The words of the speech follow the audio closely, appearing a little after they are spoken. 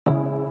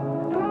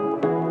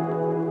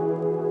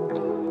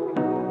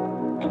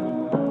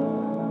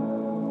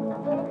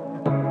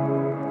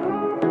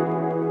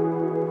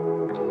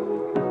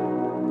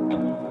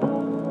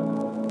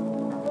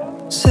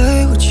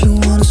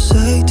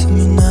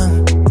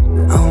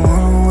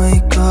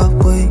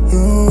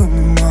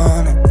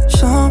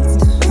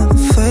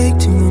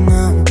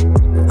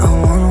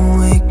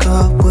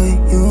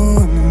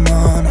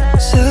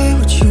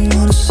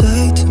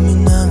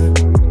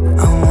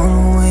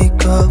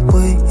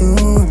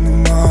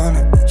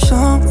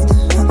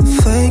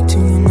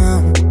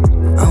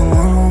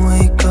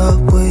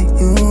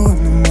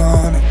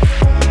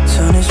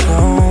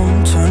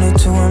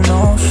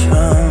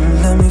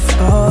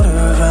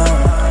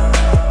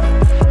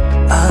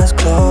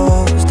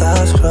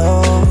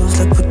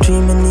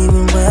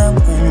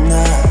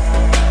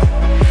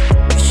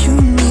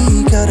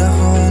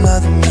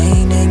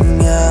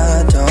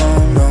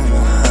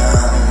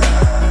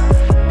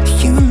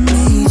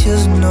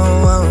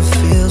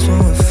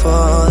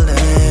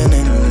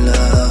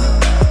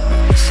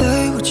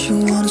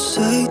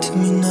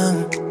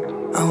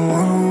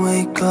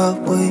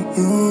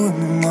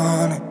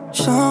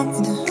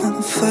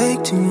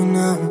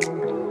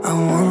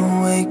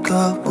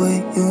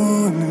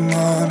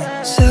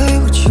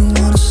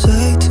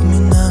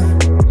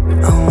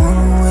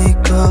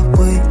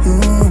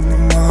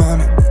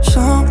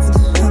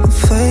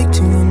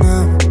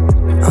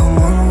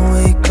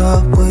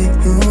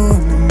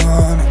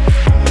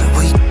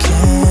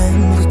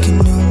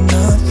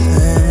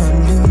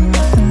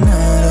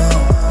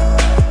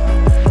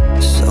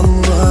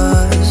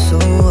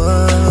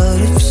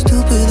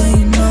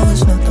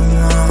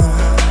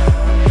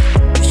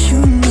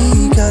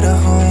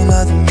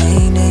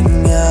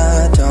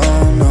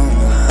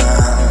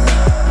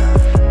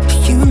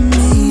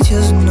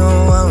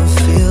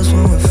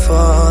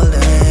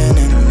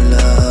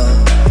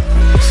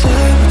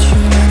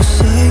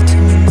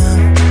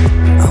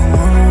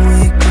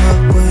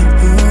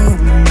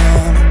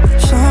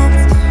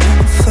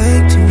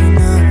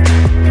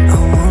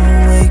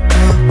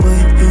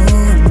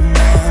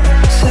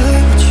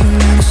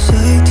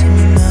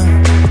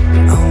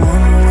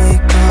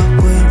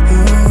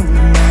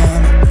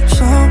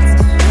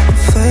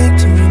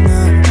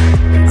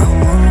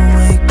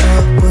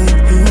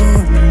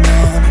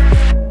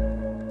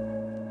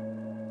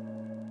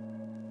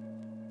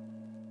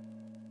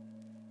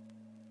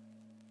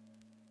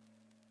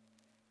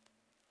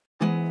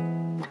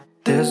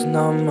There's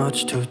not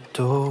much to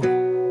do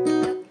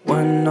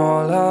when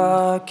all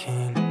I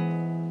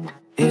can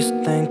is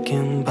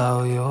thinking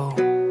about you.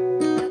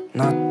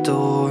 Not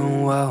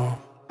doing well,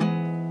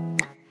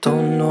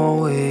 don't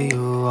know where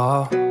you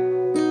are,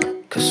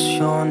 'cause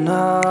you're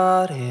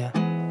not here.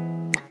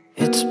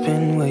 It's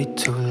been way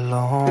too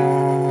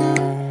long.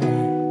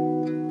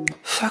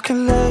 If I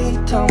could lay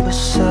down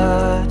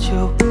beside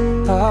you,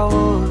 I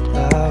would,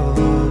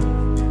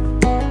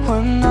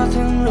 when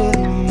nothing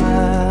really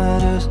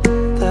matters.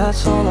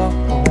 That's all I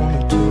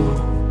wanna do.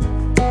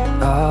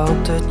 I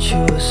hope that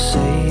you are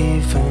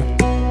safe and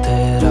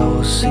that I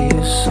will see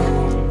you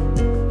soon.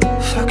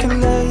 If I could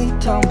lay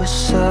down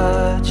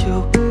beside you,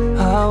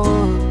 I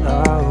would,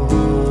 I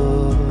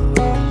would,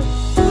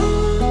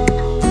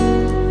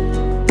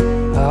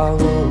 I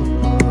would,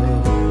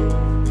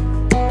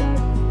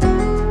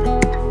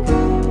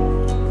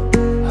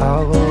 I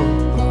would.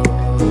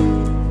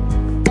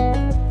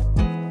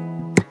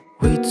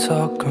 We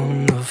talk on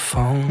the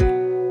phone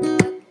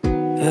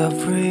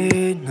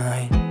every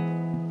night.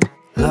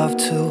 Love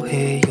to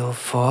hear your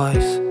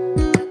voice.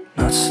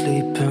 Not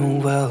sleeping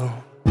well,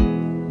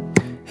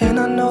 and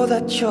I know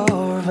that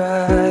you're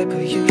right,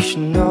 but you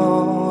should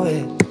know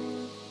it.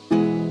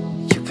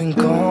 You've been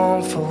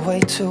gone for way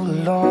too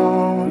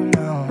long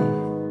now.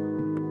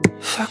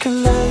 If I could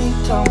lay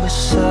down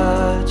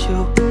beside you,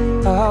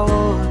 I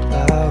would,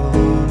 I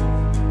would.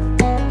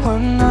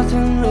 When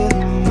nothing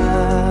really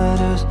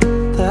matters,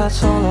 that's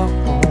all I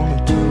wanna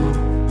do.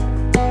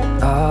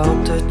 I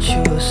hope that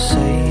you are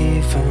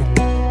safe and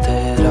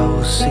that I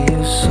will see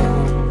you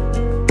soon.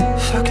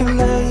 If I could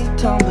lay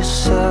down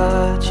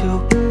beside you,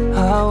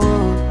 I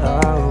would,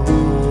 I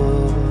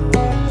would.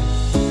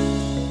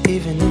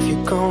 Even if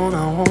you're gone,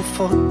 I won't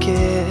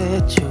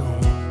forget you.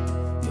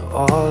 You're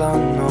all I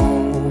know,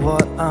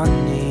 what I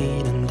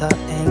need, and that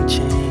ain't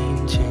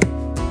changing.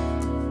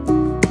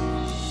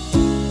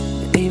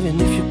 And even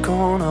if you're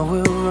gone, I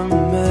will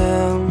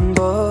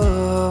remember.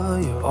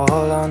 You're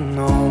all I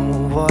know,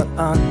 what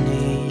I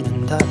need,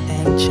 and that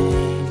ain't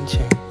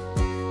changing.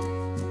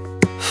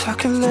 If I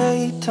could lay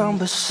down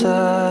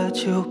beside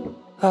you,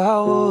 I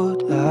would,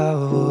 I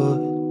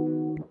would.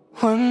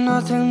 When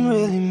nothing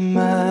really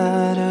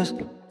matters,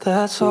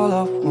 that's all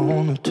I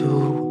wanna do.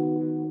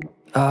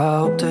 I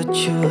hope that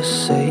you are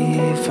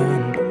safe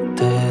and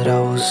that I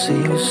will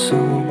see you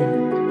soon.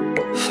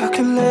 If I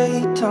could lay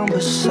down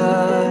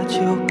beside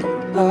you,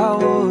 I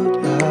would,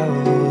 I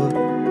would.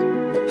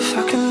 If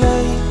I could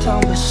lay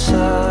down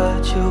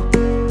beside you,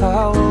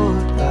 I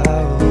would, I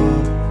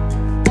would.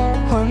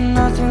 When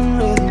nothing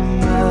really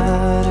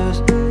matters,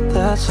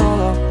 that's all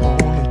I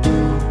wanna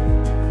do.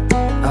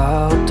 I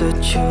hope that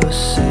you are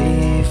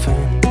safe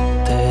and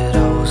that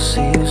I will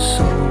see you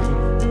soon.